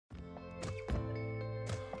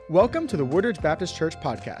Welcome to the Woodridge Baptist Church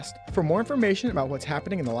podcast. For more information about what's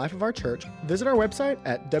happening in the life of our church, visit our website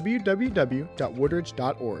at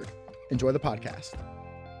www.woodridge.org. Enjoy the podcast.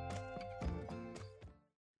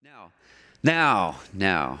 Now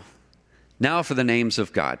for the names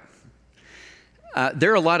of God.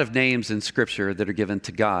 There are a lot of names in Scripture that are given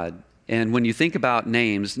to God. And when you think about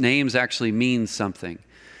names actually mean something.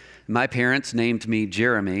 My parents named me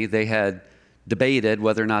Jeremy. They had debated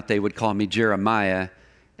whether or not they would call me Jeremiah,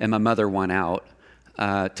 and my mother won out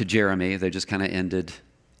to Jeremy. They just kind of ended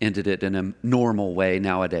it in a normal way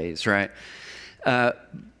nowadays, right?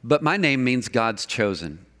 But my name means God's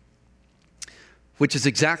chosen, which is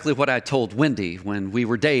exactly what I told Wendy when we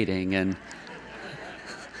were dating. And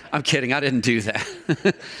I'm kidding, I didn't do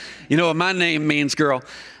that. You know what my name means, girl?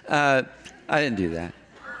 I didn't do that.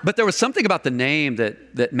 But there was something about the name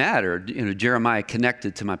that mattered. You know, Jeremiah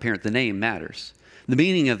connected to my parent. The name matters. The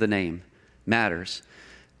meaning of the name matters.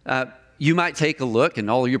 You might take a look, and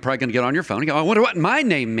all of you are probably going to get on your phone and go, I wonder what my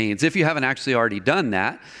name means, if you haven't actually already done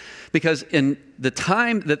that. Because in the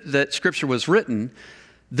time that Scripture was written,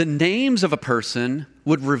 the names of a person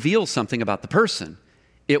would reveal something about the person.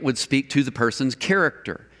 It would speak to the person's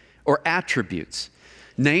character or attributes.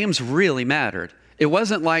 Names really mattered. It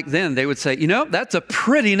wasn't like then they would say, you know, that's a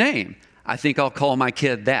pretty name. I think I'll call my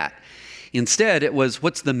kid that. Instead, it was,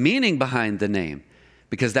 what's the meaning behind the name?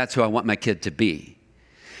 Because that's who I want my kid to be.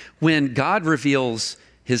 When God reveals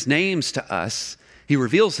his names to us, he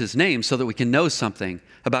reveals his name so that we can know something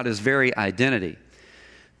about his very identity.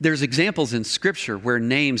 There's examples in Scripture where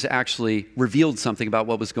names actually revealed something about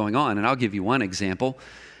what was going on. And I'll give you one example.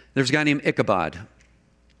 There's a guy named Ichabod.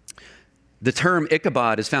 The term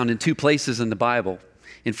Ichabod is found in two places in the Bible,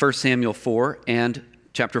 in 1 Samuel 4 and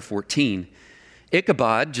chapter 14.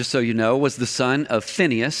 Ichabod, just so you know, was the son of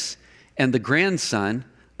Phinehas and the grandson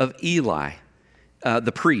of Eli,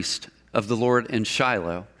 the priest of the Lord in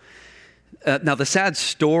Shiloh. Now, the sad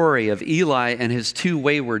story of Eli and his two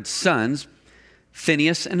wayward sons,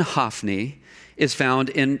 Phinehas and Hophni, is found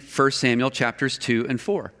in 1 Samuel chapters 2 and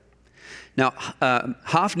 4. Now,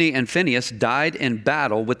 Hophni and Phinehas died in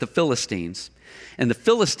battle with the Philistines, and the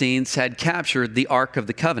Philistines had captured the Ark of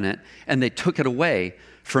the Covenant, and they took it away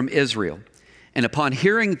from Israel. And upon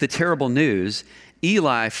hearing the terrible news,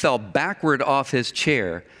 Eli fell backward off his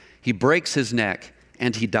chair. He breaks his neck,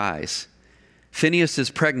 and he dies.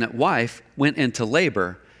 Phinehas' pregnant wife went into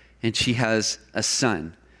labor, and she has a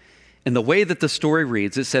son. And the way that the story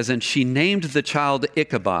reads, it says, and she named the child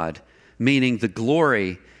Ichabod, meaning the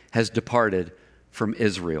glory has departed from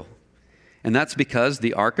Israel. And that's because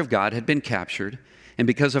the ark of God had been captured, and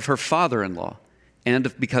because of her father-in-law,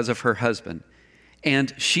 and because of her husband.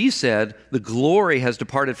 And she said, the glory has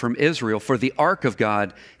departed from Israel, for the ark of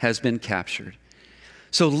God has been captured.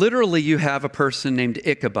 So literally you have a person named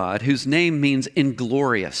Ichabod, whose name means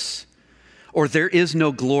inglorious, or there is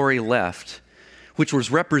no glory left, which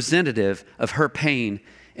was representative of her pain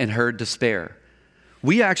and her despair.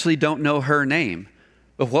 We actually don't know her name.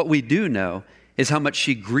 But what we do know is how much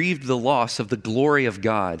she grieved the loss of the glory of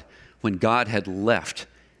God when God had left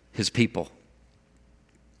his people.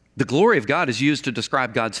 The glory of God is used to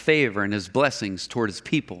describe God's favor and his blessings toward his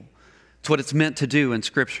people. It's what it's meant to do in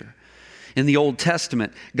Scripture. In the Old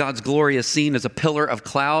Testament, God's glory is seen as a pillar of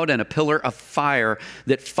cloud and a pillar of fire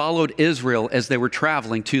that followed Israel as they were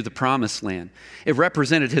traveling to the Promised Land. It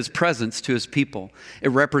represented his presence to his people. It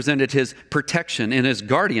represented his protection and his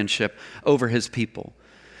guardianship over his people.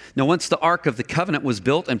 Now, once the Ark of the Covenant was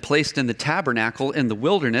built and placed in the tabernacle in the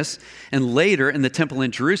wilderness, and later in the temple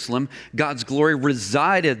in Jerusalem, God's glory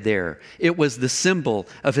resided there. It was the symbol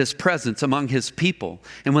of his presence among his people.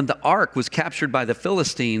 And when the Ark was captured by the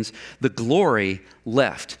Philistines, the glory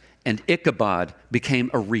left, and Ichabod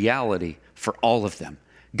became a reality for all of them.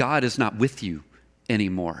 God is not with you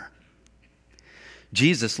anymore.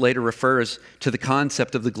 Jesus later refers to the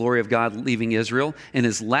concept of the glory of God leaving Israel in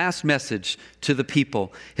his last message to the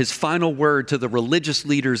people, his final word to the religious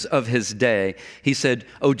leaders of his day. He said,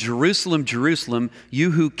 "O Jerusalem, Jerusalem,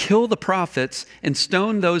 you who kill the prophets and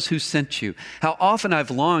stone those who sent you. How often I've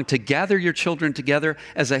longed to gather your children together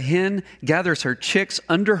as a hen gathers her chicks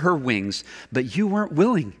under her wings, but you weren't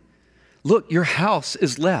willing. Look, your house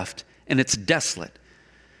is left and it's desolate,"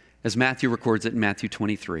 as Matthew records it in Matthew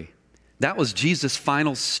 23. That was Jesus'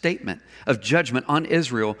 final statement of judgment on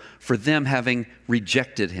Israel for them having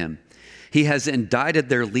rejected him. He has indicted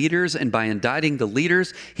their leaders, and by indicting the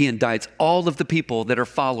leaders, he indicts all of the people that are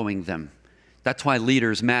following them. That's why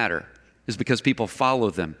leaders matter, is because people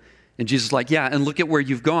follow them. And Jesus is like, yeah, and look at where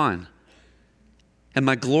you've gone. And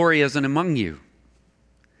my glory isn't among you.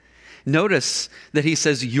 Notice that he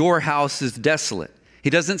says, your house is desolate. He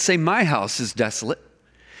doesn't say my house is desolate.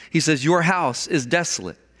 He says your house is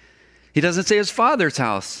desolate. He doesn't say his Father's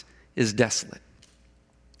house is desolate.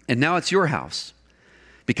 And now it's your house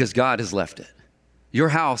because God has left it. Your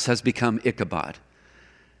house has become Ichabod.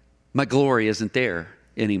 My glory isn't there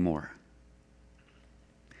anymore.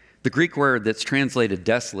 The Greek word that's translated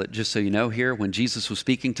desolate, just so you know here, when Jesus was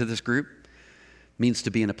speaking to this group, means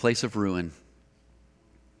to be in a place of ruin.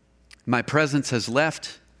 My presence has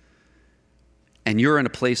left, and you're in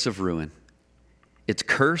a place of ruin. It's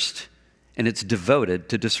cursed, and it's devoted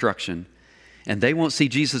to destruction. And they won't see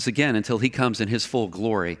Jesus again until he comes in his full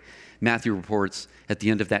glory. Matthew reports at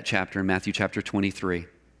the end of that chapter, in Matthew chapter 23.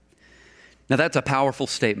 Now that's a powerful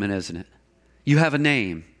statement, isn't it? You have a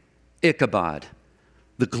name, Ichabod.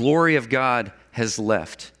 The glory of God has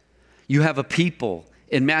left. You have a people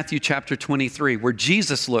in Matthew chapter 23 where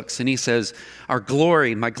Jesus looks and he says, my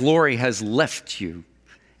glory has left you,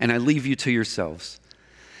 and I leave you to yourselves.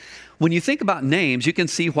 When you think about names, you can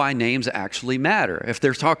see why names actually matter. If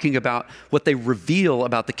they're talking about what they reveal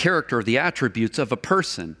about the character or the attributes of a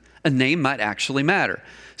person, a name might actually matter.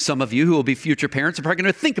 Some of you who will be future parents are probably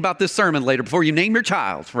going to think about this sermon later before you name your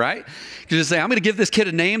child, right? You just say, I'm going to give this kid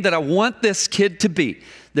a name that I want this kid to be.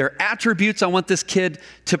 There are attributes I want this kid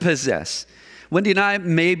to possess. Wendy and I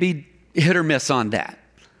may be hit or miss on that.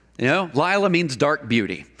 You know, Lila means dark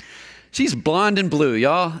beauty. She's blonde and blue,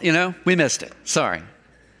 y'all. You know, we missed it. Sorry.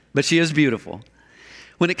 But she is beautiful.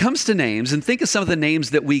 When it comes to names, and think of some of the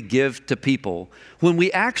names that we give to people, when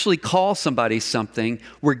we actually call somebody something,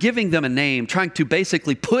 we're giving them a name, trying to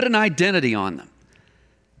basically put an identity on them.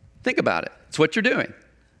 Think about it. It's what you're doing.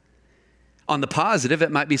 On the positive,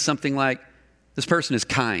 it might be something like, this person is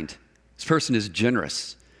kind. This person is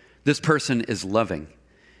generous. This person is loving.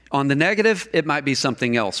 On the negative, it might be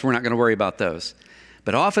something else. We're not going to worry about those.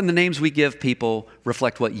 But often the names we give people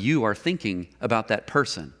reflect what you are thinking about that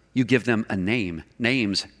person. You give them a name.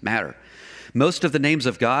 Names matter. Most of the names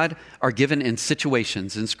of God are given in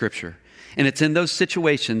situations in Scripture. And it's in those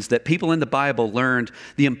situations that people in the Bible learned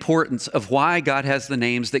the importance of why God has the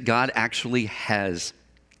names that God actually has.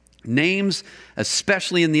 Names,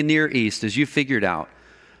 especially in the Near East, as you figured out,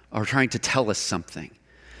 are trying to tell us something.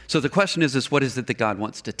 So the question is what is it that God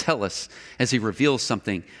wants to tell us as he reveals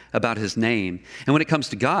something about his name? And when it comes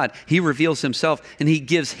to God, he reveals himself and he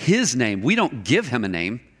gives his name. We don't give him a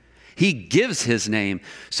name. He gives his name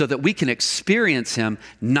so that we can experience him,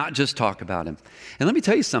 not just talk about him. And let me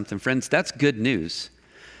tell you something, friends, that's good news.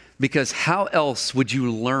 Because how else would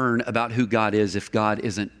you learn about who God is if God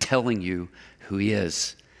isn't telling you who he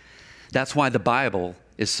is? That's why the Bible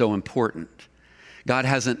is so important. God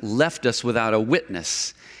hasn't left us without a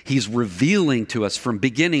witness. He's revealing to us from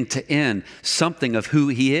beginning to end something of who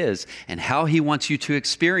he is and how he wants you to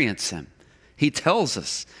experience him. He tells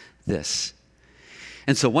us this.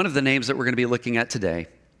 And so one of the names that we're going to be looking at today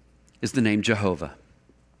is the name Jehovah.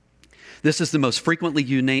 This is the most frequently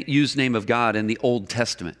used name of God in the Old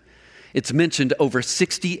Testament. It's mentioned over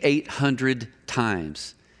 6,800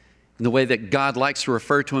 times. In the way that God likes to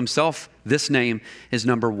refer to himself, this name is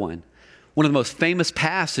number one. One of the most famous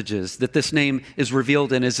passages that this name is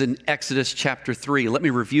revealed in is in Exodus chapter 3. Let me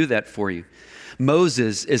review that for you.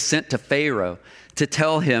 Moses is sent to Pharaoh to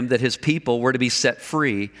tell him that his people were to be set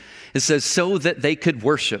free. It says, so that they could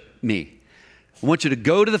worship me. I want you to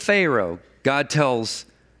go to the Pharaoh, God tells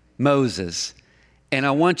Moses, and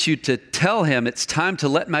I want you to tell him it's time to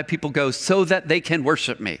let my people go so that they can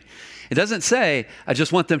worship me. It doesn't say, I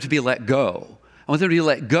just want them to be let go. I want them to be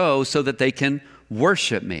let go so that they can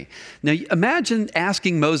worship me. Now, imagine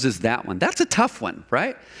asking Moses that one. That's a tough one,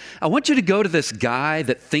 right? I want you to go to this guy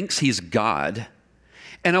that thinks he's God,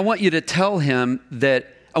 and I want you to tell him that,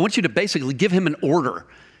 I want you to basically give him an order.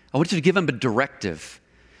 I want you to give him a directive.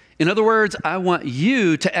 In other words, I want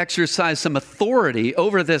you to exercise some authority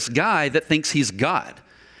over this guy that thinks he's God.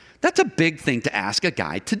 That's a big thing to ask a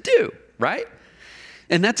guy to do, right?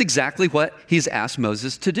 And that's exactly what he's asked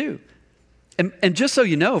Moses to do. And just so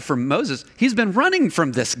you know, for Moses, he's been running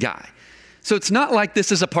from this guy. So it's not like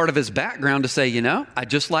this is a part of his background to say, you know, I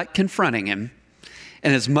just like confronting him.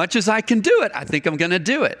 And as much as I can do it, I think I'm going to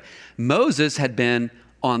do it. Moses had been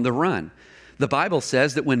on the run. The Bible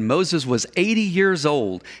says that when Moses was 80 years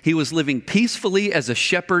old, he was living peacefully as a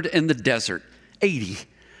shepherd in the desert. 80.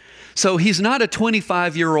 So he's not a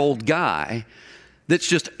 25-year-old guy that's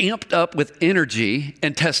just amped up with energy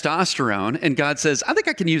and testosterone. And God says, I think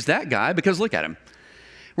I can use that guy because look at him.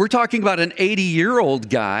 We're talking about an 80-year-old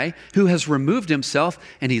guy who has removed himself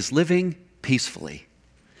and he's living peacefully.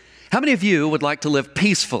 How many of you would like to live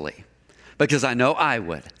peacefully? Because I know I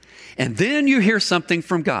would. And then you hear something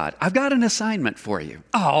from God. I've got an assignment for you.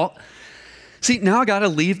 Oh, See, now I got to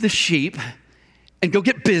leave the sheep and go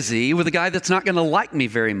get busy with a guy that's not going to like me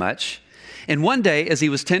very much. And one day, as he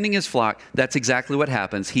was tending his flock, that's exactly what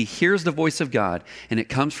happens. He hears the voice of God, and it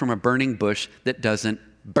comes from a burning bush that doesn't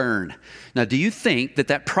burn. Now, do you think that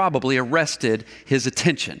that probably arrested his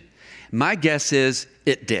attention? My guess is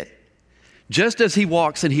it did. Just as he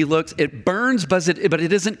walks and he looks, it burns, but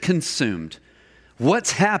it isn't consumed.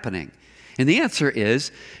 What's happening? And the answer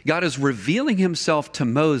is, God is revealing himself to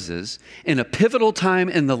Moses in a pivotal time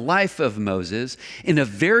in the life of Moses in a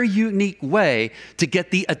very unique way to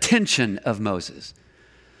get the attention of Moses.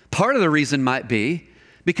 Part of the reason might be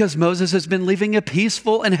because Moses has been living a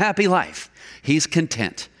peaceful and happy life. He's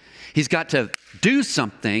content. He's got to do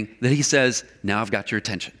something that he says, now I've got your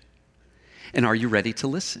attention. And are you ready to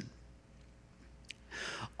listen?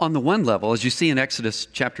 On the one level, as you see in Exodus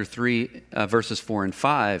chapter 3, verses 4 and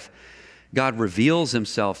 5, God reveals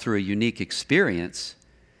himself through a unique experience.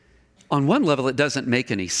 On one level, it doesn't make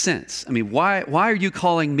any sense. I mean, why are you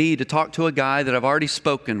calling me to talk to a guy that I've already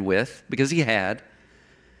spoken with, because he had,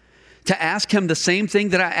 to ask him the same thing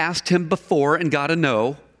that I asked him before and got a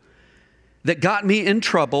no, that got me in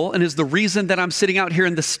trouble and is the reason that I'm sitting out here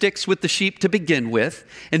in the sticks with the sheep to begin with,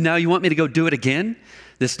 and now you want me to go do it again?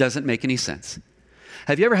 This doesn't make any sense.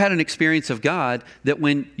 Have you ever had an experience of God that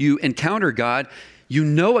when you encounter God, you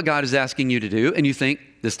know what God is asking you to do, and you think,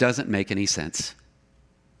 this doesn't make any sense?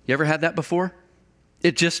 You ever had that before?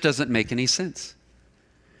 It just doesn't make any sense.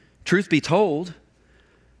 Truth be told,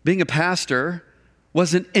 being a pastor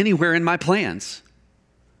wasn't anywhere in my plans.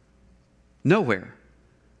 Nowhere.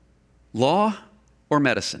 Law or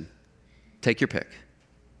medicine? Take your pick.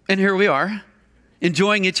 And here we are,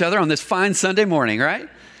 enjoying each other on this fine Sunday morning, right?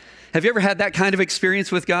 Have you ever had that kind of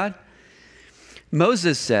experience with God?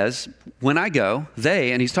 Moses says, when I go,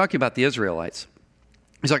 and he's talking about the Israelites.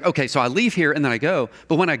 He's like, okay, so I leave here and then I go.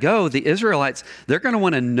 But when I go, the Israelites, they're going to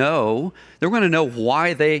want to know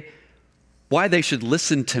why they should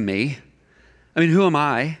listen to me. I mean, who am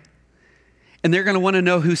I? And they're going to want to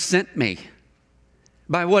know who sent me.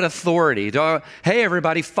 By what authority? Hey,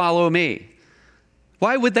 everybody, follow me.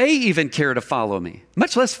 Why would they even care to follow me?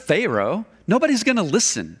 Much less Pharaoh. Nobody's going to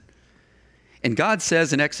listen. And God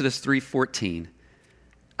says in Exodus 3:14,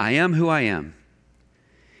 I am who I am.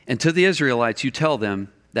 And to the Israelites, you tell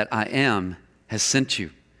them that I am has sent you.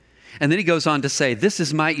 And then he goes on to say, this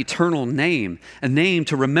is my eternal name, a name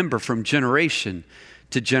to remember from generation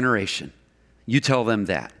to generation. You tell them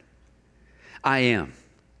that. I am.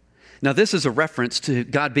 Now, this is a reference to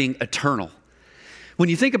God being eternal. When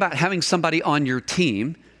you think about having somebody on your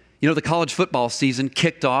team, you know, the college football season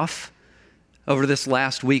kicked off over this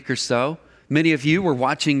last week or so. Many of you were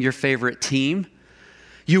watching your favorite team.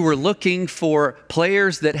 You were looking for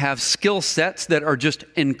players that have skill sets that are just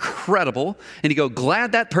incredible. And you go,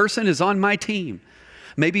 glad that person is on my team.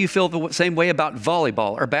 Maybe you feel the same way about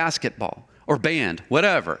volleyball or basketball or band,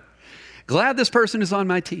 whatever. Glad this person is on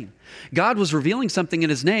my team. God was revealing something in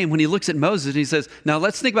his name when he looks at Moses and he says, now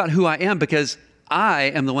let's think about who I am, because I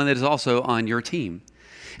am the one that is also on your team.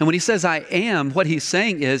 And when he says I am, what he's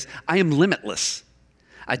saying is I am limitless.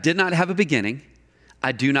 I did not have a beginning.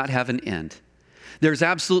 I do not have an end. There's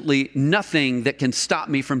absolutely nothing that can stop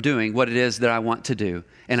me from doing what it is that I want to do.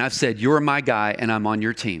 And I've said, you're my guy and I'm on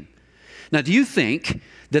your team. Now, do you think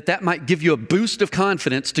that that might give you a boost of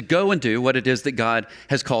confidence to go and do what it is that God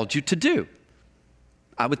has called you to do?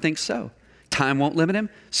 I would think so. Time won't limit him.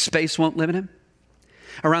 Space won't limit him.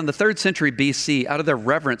 Around the 3rd century BC, out of their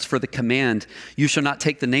reverence for the command, you shall not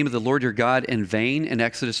take the name of the Lord your God in vain, in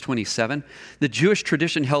Exodus 27, the Jewish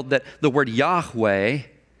tradition held that the word Yahweh,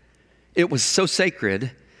 it was so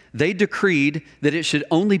sacred, they decreed that it should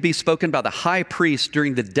only be spoken by the high priest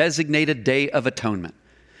during the designated Day of Atonement,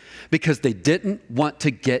 because they didn't want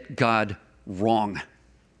to get God wrong.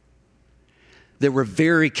 They were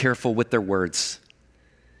very careful with their words.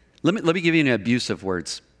 Let me give you an abuse of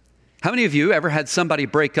words. How many of you ever had somebody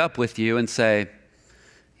break up with you and say,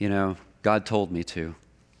 you know, God told me to?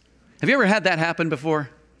 Have you ever had that happen before?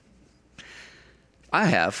 I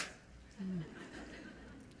have.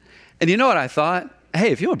 And you know what I thought?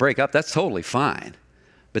 Hey, if you want to break up, that's totally fine.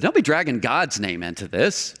 But don't be dragging God's name into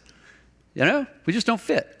this. You know, we just don't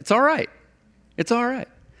fit. It's all right. It's all right.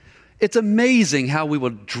 It's amazing how we will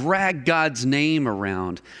drag God's name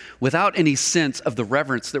around without any sense of the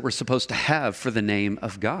reverence that we're supposed to have for the name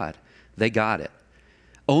of God. They got it.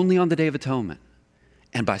 Only on the Day of Atonement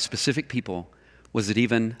and by specific people was it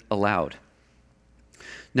even allowed.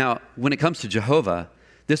 Now, when it comes to Jehovah,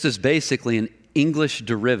 this is basically an English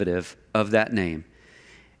derivative of that name.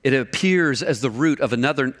 It appears as the root of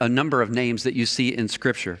a number of names that you see in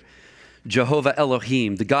Scripture. Jehovah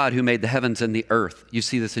Elohim, the God who made the heavens and the earth. You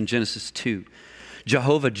see this in Genesis 2.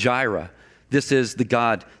 Jehovah Jireh, this is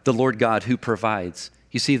the Lord God who provides.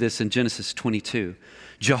 You see this in Genesis 22.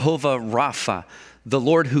 Jehovah Rapha, the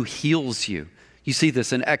Lord who heals you. You see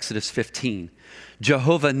this in Exodus 15.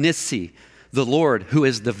 Jehovah Nissi, the Lord who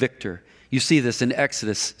is the victor. You see this in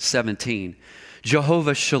Exodus 17.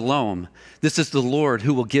 Jehovah Shalom, this is the Lord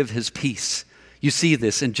who will give his peace. You see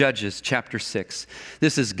this in Judges chapter 6.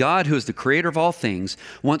 This is God, who is the creator of all things,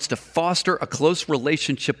 wants to foster a close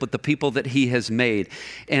relationship with the people that he has made.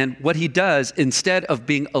 And what he does, instead of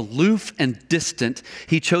being aloof and distant,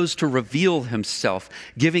 he chose to reveal himself,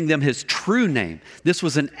 giving them his true name. This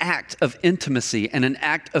was an act of intimacy and an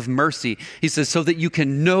act of mercy. He says, so that you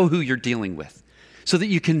can know who you're dealing with, so that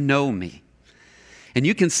you can know me. And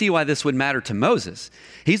you can see why this would matter to Moses.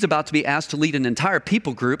 He's about to be asked to lead an entire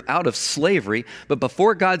people group out of slavery, but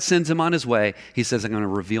before God sends him on his way, he says, I'm going to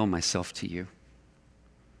reveal myself to you.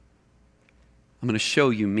 I'm going to show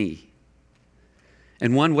you me.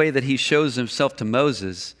 And one way that he shows himself to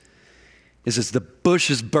Moses is as the bush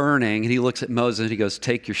is burning, and he looks at Moses and he goes,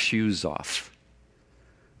 take your shoes off.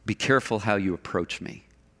 Be careful how you approach me.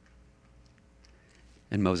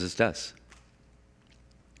 And Moses does.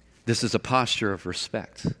 This is a posture of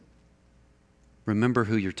respect. Remember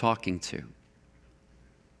who you're talking to.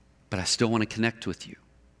 But I still want to connect with you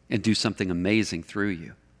and do something amazing through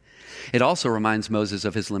you. It also reminds Moses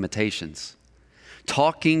of his limitations.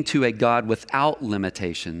 Talking to a God without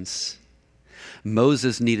limitations,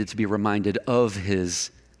 Moses needed to be reminded of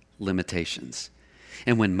his limitations.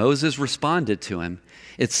 And when Moses responded to him,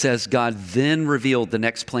 it says God then revealed the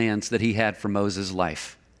next plans that he had for Moses'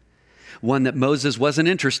 life. One that Moses wasn't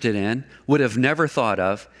interested in, would have never thought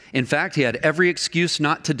of. In fact, he had every excuse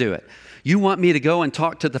not to do it. You want me to go and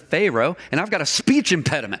talk to the Pharaoh, and I've got a speech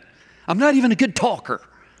impediment. I'm not even a good talker,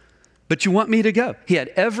 but you want me to go. He had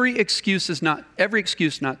every excuse not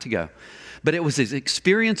to go. But it was his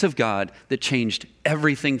experience of God that changed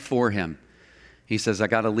everything for him. He says, I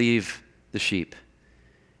got to leave the sheep,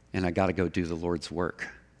 and I got to go do the Lord's work.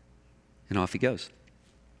 And off he goes.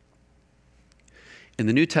 In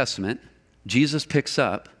the New Testament, Jesus picks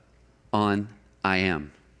up on I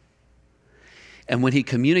am. And when he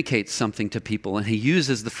communicates something to people and he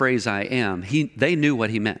uses the phrase I am, they knew what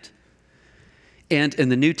he meant. And in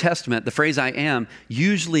the New Testament, the phrase I am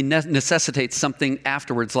usually necessitates something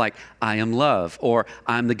afterwards like I am love, or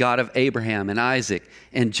I'm the God of Abraham and Isaac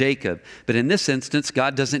and Jacob. But in this instance,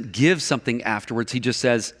 God doesn't give something afterwards. He just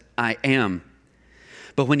says, I am.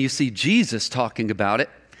 But when you see Jesus talking about it,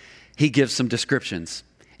 he gives some descriptions.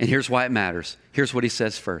 And here's why it matters. Here's what he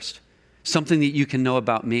says first. Something that you can know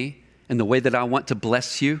about me and the way that I want to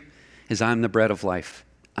bless you is I'm the bread of life.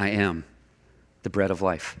 I am the bread of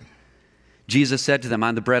life. Jesus said to them,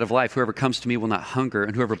 I'm the bread of life. Whoever comes to me will not hunger,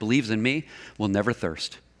 and whoever believes in me will never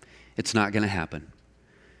thirst. It's not going to happen.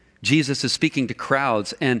 Jesus is speaking to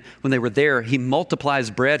crowds, and when they were there, he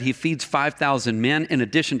multiplies bread. He feeds 5,000 men in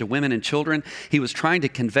addition to women and children. He was trying to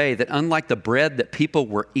convey that unlike the bread that people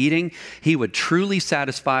were eating, he would truly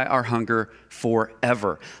satisfy our hunger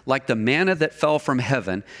forever. Like the manna that fell from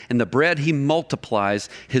heaven and the bread he multiplies,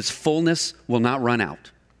 his fullness will not run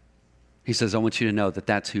out. He says, I want you to know that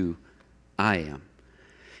that's who I am.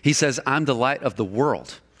 He says, I'm the light of the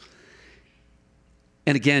world.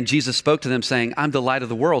 And again, Jesus spoke to them saying, I'm the light of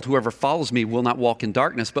the world. Whoever follows me will not walk in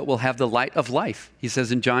darkness, but will have the light of life. He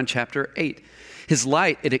says in John chapter 8, his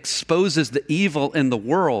light, it exposes the evil in the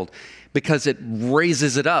world because it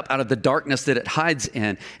raises it up out of the darkness that it hides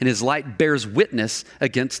in. And his light bears witness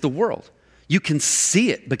against the world. You can see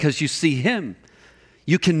it because you see him.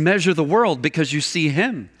 You can measure the world because you see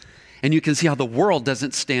him. And you can see how the world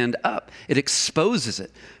doesn't stand up. It exposes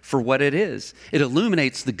it for what it is. It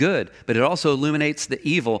illuminates the good, but it also illuminates the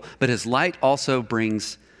evil. But his light also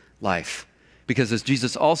brings life. Because as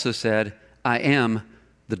Jesus also said, I am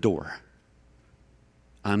the door.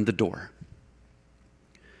 I'm the door.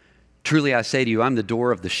 Truly I say to you, I'm the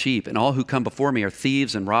door of the sheep, and all who come before me are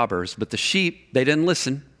thieves and robbers. But the sheep, they didn't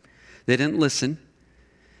listen. They didn't listen.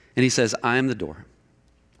 And he says, I am the door.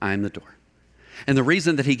 I am the door. And the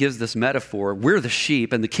reason that he gives this metaphor, we're the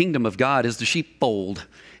sheep and the kingdom of God is the sheepfold.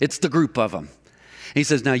 It's the group of them. And he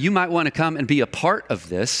says, now you might want to come and be a part of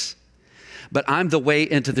this, but I'm the way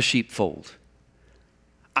into the sheepfold.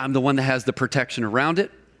 I'm the one that has the protection around it.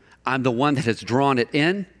 I'm the one that has drawn it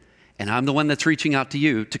in, and I'm the one that's reaching out to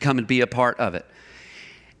you to come and be a part of it.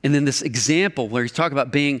 And then this example where he's talking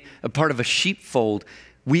about being a part of a sheepfold,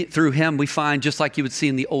 through him we find, just like you would see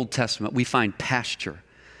in the Old Testament, we find pasture.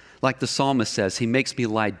 Like the psalmist says, he makes me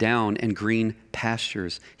lie down in green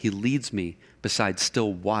pastures. He leads me beside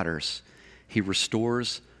still waters. He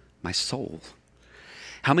restores my soul.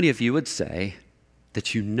 How many of you would say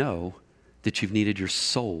that you know that you've needed your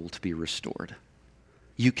soul to be restored?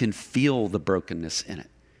 You can feel the brokenness in it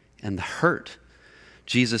and the hurt.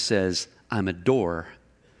 Jesus says, I'm a door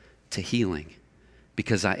to healing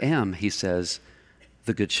because I am, he says,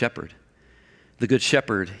 the good shepherd. The good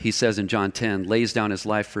shepherd, he says in John 10, lays down his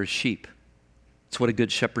life for his sheep. It's what a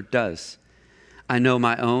good shepherd does. I know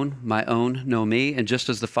my own know me, and just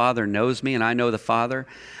as the Father knows me and I know the Father,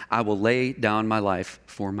 I will lay down my life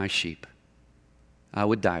for my sheep. I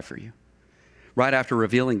would die for you. Right after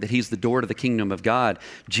revealing that he's the door to the kingdom of God,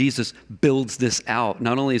 Jesus builds this out.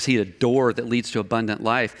 Not only is he a door that leads to abundant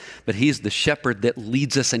life, but he's the shepherd that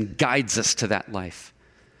leads us and guides us to that life.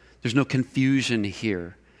 There's no confusion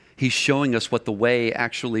here. He's showing us what the way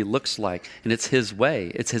actually looks like, and it's his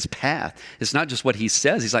way. It's his path. It's not just what he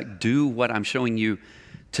says. He's like, do what I'm showing you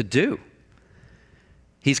to do.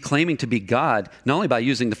 He's claiming to be God, not only by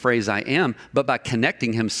using the phrase I am, but by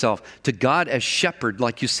connecting himself to God as shepherd,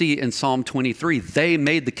 like you see in Psalm 23. They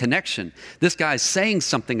made the connection. This guy's saying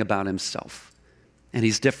something about himself, and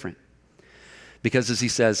he's different. Because as he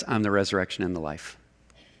says, I'm the resurrection and the life.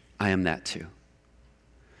 I am that too.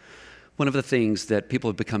 One of the things that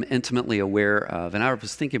people have become intimately aware of, and I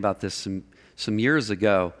was thinking about this some years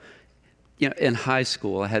ago, in high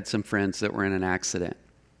school, I had some friends that were in an accident,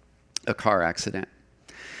 a car accident.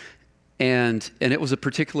 And it was a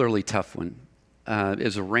particularly tough one. It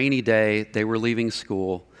was a rainy day. They were leaving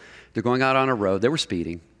school. They're going out on a road. They were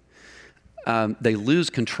speeding. They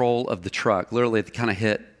lose control of the truck. Literally, they kind of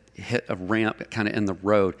hit a ramp kind of in the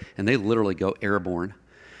road, and they literally go airborne.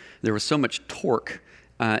 There was so much torque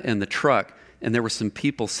in the truck, and there were some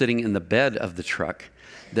people sitting in the bed of the truck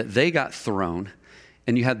that they got thrown,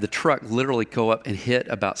 and you had the truck literally go up and hit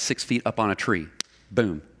about 6 feet up on a tree.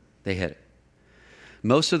 Boom, they hit it.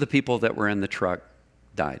 Most of the people that were in the truck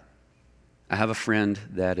died. I have a friend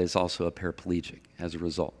that is also a paraplegic as a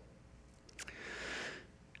result.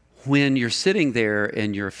 When you're sitting there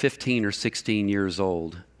and you're 15 or 16 years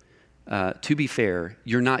old, to be fair,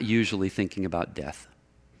 you're not usually thinking about death.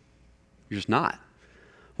 You're just not.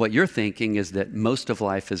 What you're thinking is that most of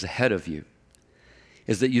life is ahead of you,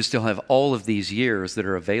 is that you still have all of these years that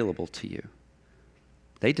are available to you.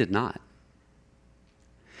 They did not.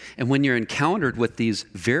 And when you're encountered with these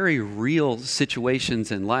very real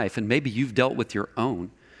situations in life, and maybe you've dealt with your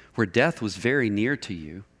own, where death was very near to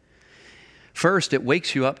you, first, it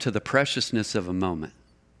wakes you up to the preciousness of a moment,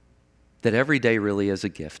 that every day really is a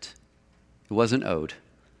gift. It wasn't owed.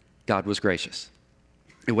 God was gracious.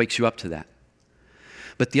 It wakes you up to that.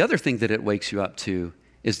 But the other thing that it wakes you up to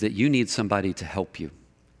is that you need somebody to help you.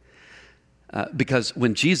 Because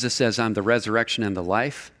when Jesus says, I'm the resurrection and the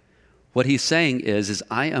life, what he's saying is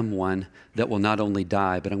I am one that will not only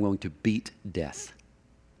die, but I'm going to beat death.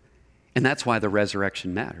 And that's why the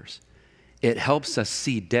resurrection matters. It helps us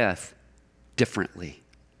see death differently.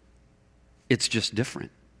 It's just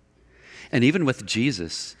different. And even with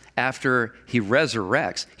Jesus, after he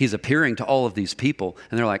resurrects, he's appearing to all of these people,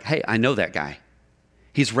 and they're like, hey, I know that guy.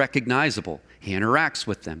 He's recognizable. He interacts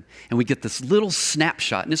with them. And we get this little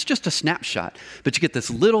snapshot, and it's just a snapshot, but you get this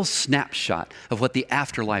little snapshot of what the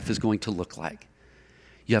afterlife is going to look like.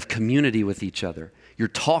 You have community with each other. You're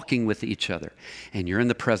talking with each other, and you're in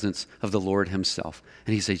the presence of the Lord himself.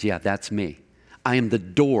 And he says, yeah, that's me. I am the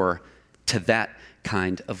door to that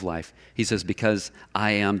kind of life. He says, because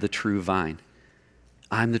I am the true vine.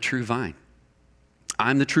 I'm the true vine.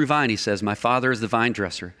 I'm the true vine, he says. My Father is the vine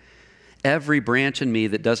dresser. Every branch in me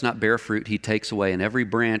that does not bear fruit, he takes away. And every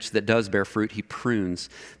branch that does bear fruit, he prunes,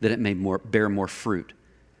 that it may bear more fruit.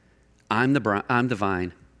 I'm the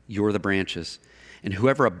vine, you're the branches. And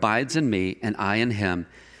whoever abides in me and I in him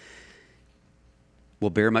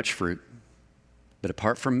will bear much fruit. But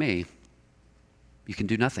apart from me, you can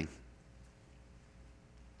do nothing.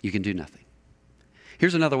 You can do nothing.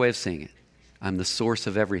 Here's another way of saying it. I'm the source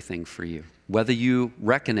of everything for you. Whether you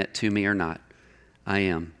reckon it to me or not, I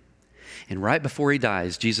am. And right before he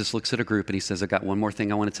dies, Jesus looks at a group and he says, I got one more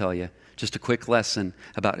thing I want to tell you. Just a quick lesson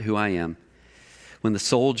about who I am. When the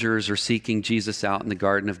soldiers are seeking Jesus out in the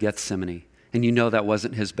Garden of Gethsemane, and you know that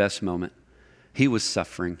wasn't his best moment. He was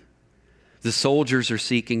suffering. The soldiers are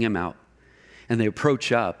seeking him out, and they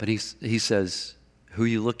approach up, and he says, who are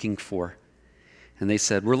you looking for? And they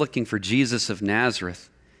said, we're looking for Jesus of Nazareth.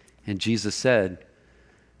 And Jesus said,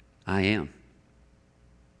 I am.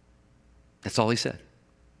 That's all he said.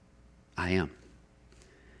 I am.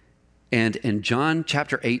 And in John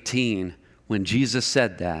chapter 18, when Jesus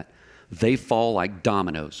said that, they fall like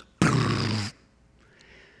dominoes.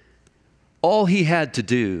 All he had to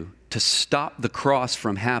do to stop the cross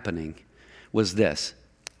from happening was this,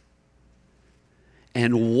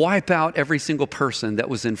 and wipe out every single person that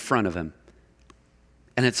was in front of him.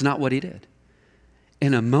 And it's not what he did.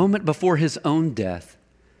 In a moment before his own death,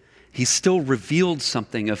 he still revealed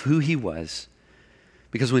something of who he was.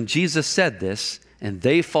 Because when Jesus said this and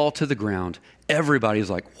they fall to the ground, everybody's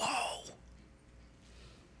like, whoa.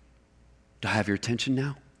 Do I have your attention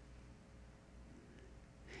now?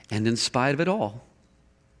 And in spite of it all,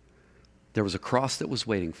 there was a cross that was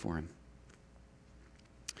waiting for him.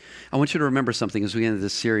 I want you to remember something as we end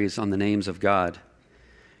this series on the names of God.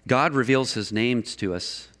 God reveals his names to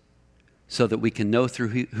us so that we can know through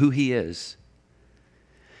who he is,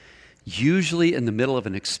 usually in the middle of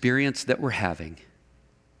an experience that we're having,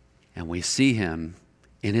 and we see him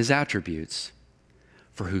in his attributes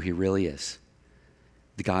for who he really is.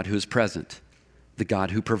 The God who is present, the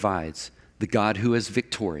God who provides, the God who is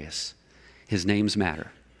victorious. His names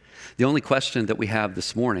matter. The only question that we have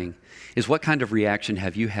this morning is, what kind of reaction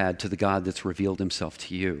have you had to the God that's revealed himself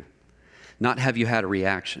to you? Not have you had a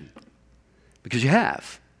reaction, because you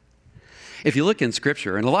have. If you look in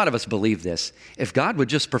Scripture, and a lot of us believe this, if God would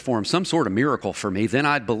just perform some sort of miracle for me, then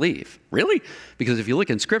I'd believe. Really? Because if you look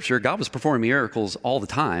in Scripture, God was performing miracles all the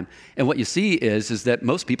time, and what you see is that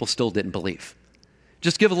most people still didn't believe.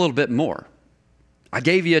 Just give a little bit more. I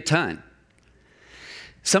gave you a ton.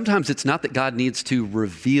 Sometimes it's not that God needs to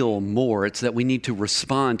reveal more, it's that we need to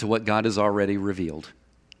respond to what God has already revealed.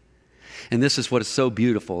 And this is what is so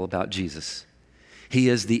beautiful about Jesus. He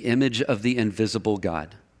is the image of the invisible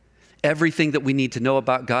God. Everything that we need to know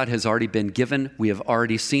about God has already been given. We have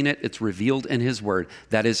already seen it. It's revealed in his word.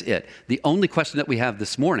 That is it. The only question that we have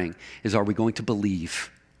this morning is, are we going to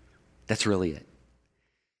believe? That's really it.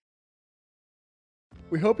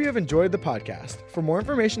 We hope you have enjoyed the podcast. For more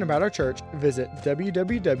information about our church, visit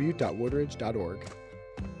www.woodridge.org.